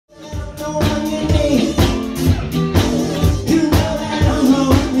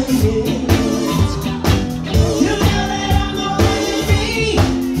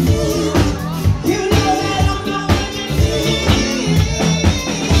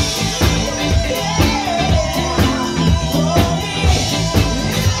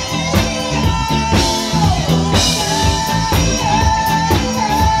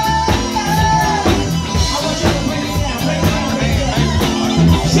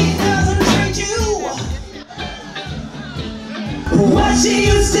what she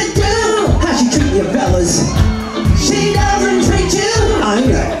used to do. How she treat you fellas. She doesn't treat you, I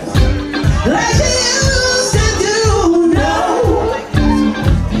know, like she used to do. No,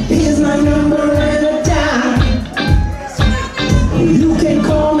 here's my number and a dime. You can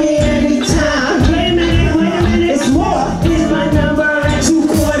call me anytime. Wait a minute, it's more. Here's my number and 2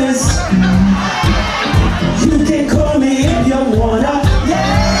 quarters. You can call me if you wanna.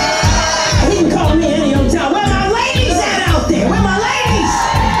 Yeah, he can call me any old time. Where my ladies at out there? Where my ladies?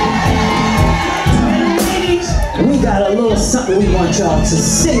 We got a little something we want y'all to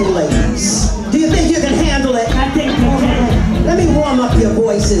sing, ladies. Do you think you can handle it? I think you can. Let me warm up your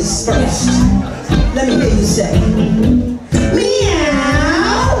voices first. Let me hear you say,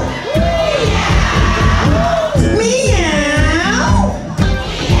 meow, meow,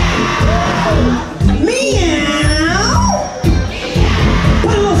 meow.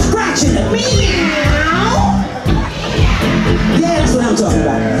 Put a little scratch in it. Meow. Yeah, that's what I'm talking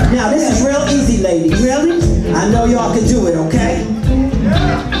about. Now this is real easy, ladies. Really? I know y'all can do it, okay?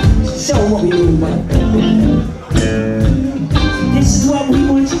 Show them what we do. This is what we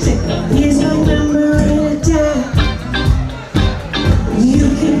want you to say. Here's my number and a dime. You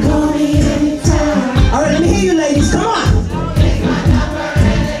can call me anytime. All right, let me hear you, ladies. Come on.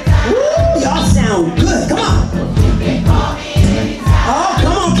 Woo, y'all sound good. Come on. Oh,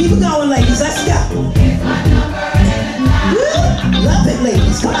 come on, keep it going, ladies. Let's go. Woo, love it,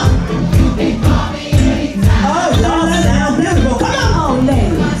 ladies. Come on. Oh, y'all sound beautiful. Come on. Oh,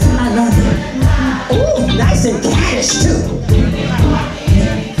 ladies, I love it. Ooh, nice and caddish, too.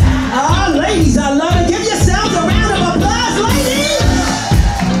 Oh, ladies, I love it. Give yourselves a round of applause, ladies.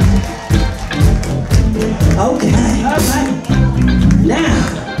 Okay. All right. Now,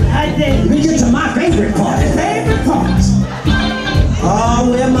 let me get to my favorite part. Favorite part. Oh,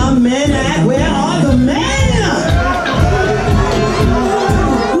 where my men at? Where are the men?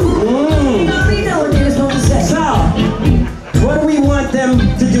 We know what they're supposed to say. So, what do we want them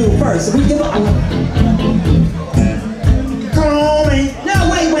to do first? We give up. Call me. No,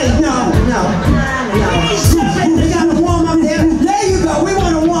 wait, no. We gotta warm up there. There you go. We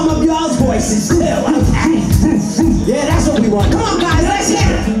want to warm up y'all's voices too. Yeah, that's what we want. Come on, guys, let's hit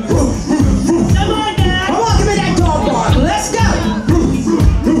it. Come on, guys. Come on, give me that dog bark. Let's go.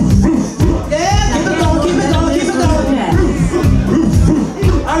 Yeah, keep it going.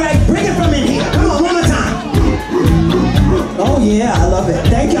 All right, bring it from in here. Come on, one more time. Oh yeah, I love it.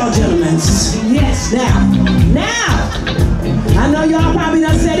 Thank y'all, gentlemen. Yes. Now, I know y'all probably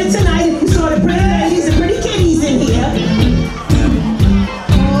done said it tonight. If you saw the pretty ladies and pretty kitties in here.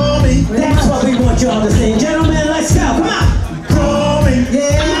 That's what we want y'all to sing. Gentlemen, let's go. Come on. Call me.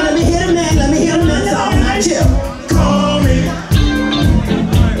 Yeah, let me hear the men. So, not you. Call me.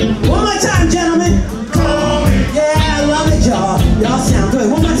 One more time, gentlemen. Call me. Yeah, I love it, y'all. Y'all sound good.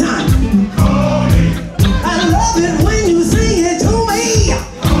 One more time. Call me. I love it when you sing it to me.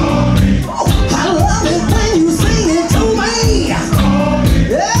 Call me. Oh, I love it when you sing it to me. Call me.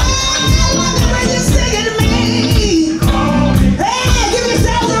 Yeah.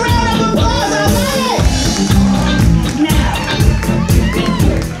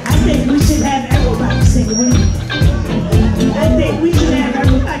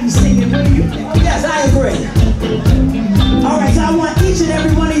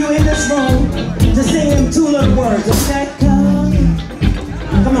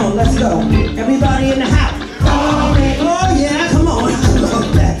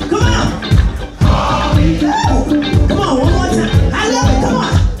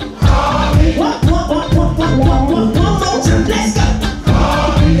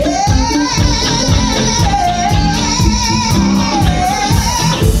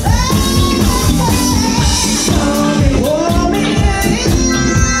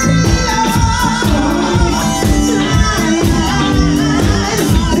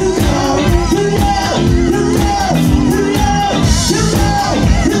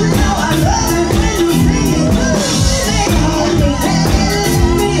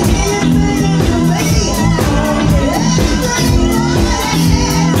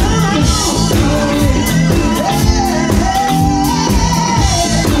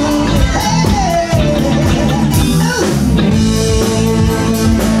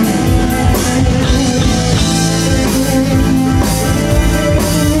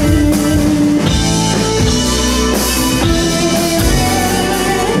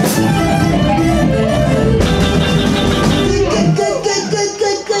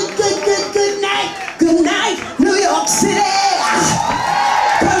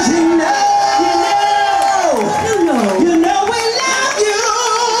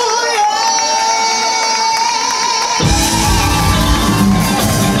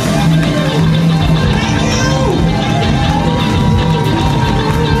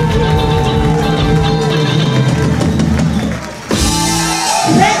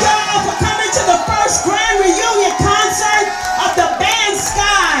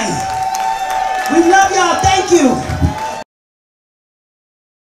 you.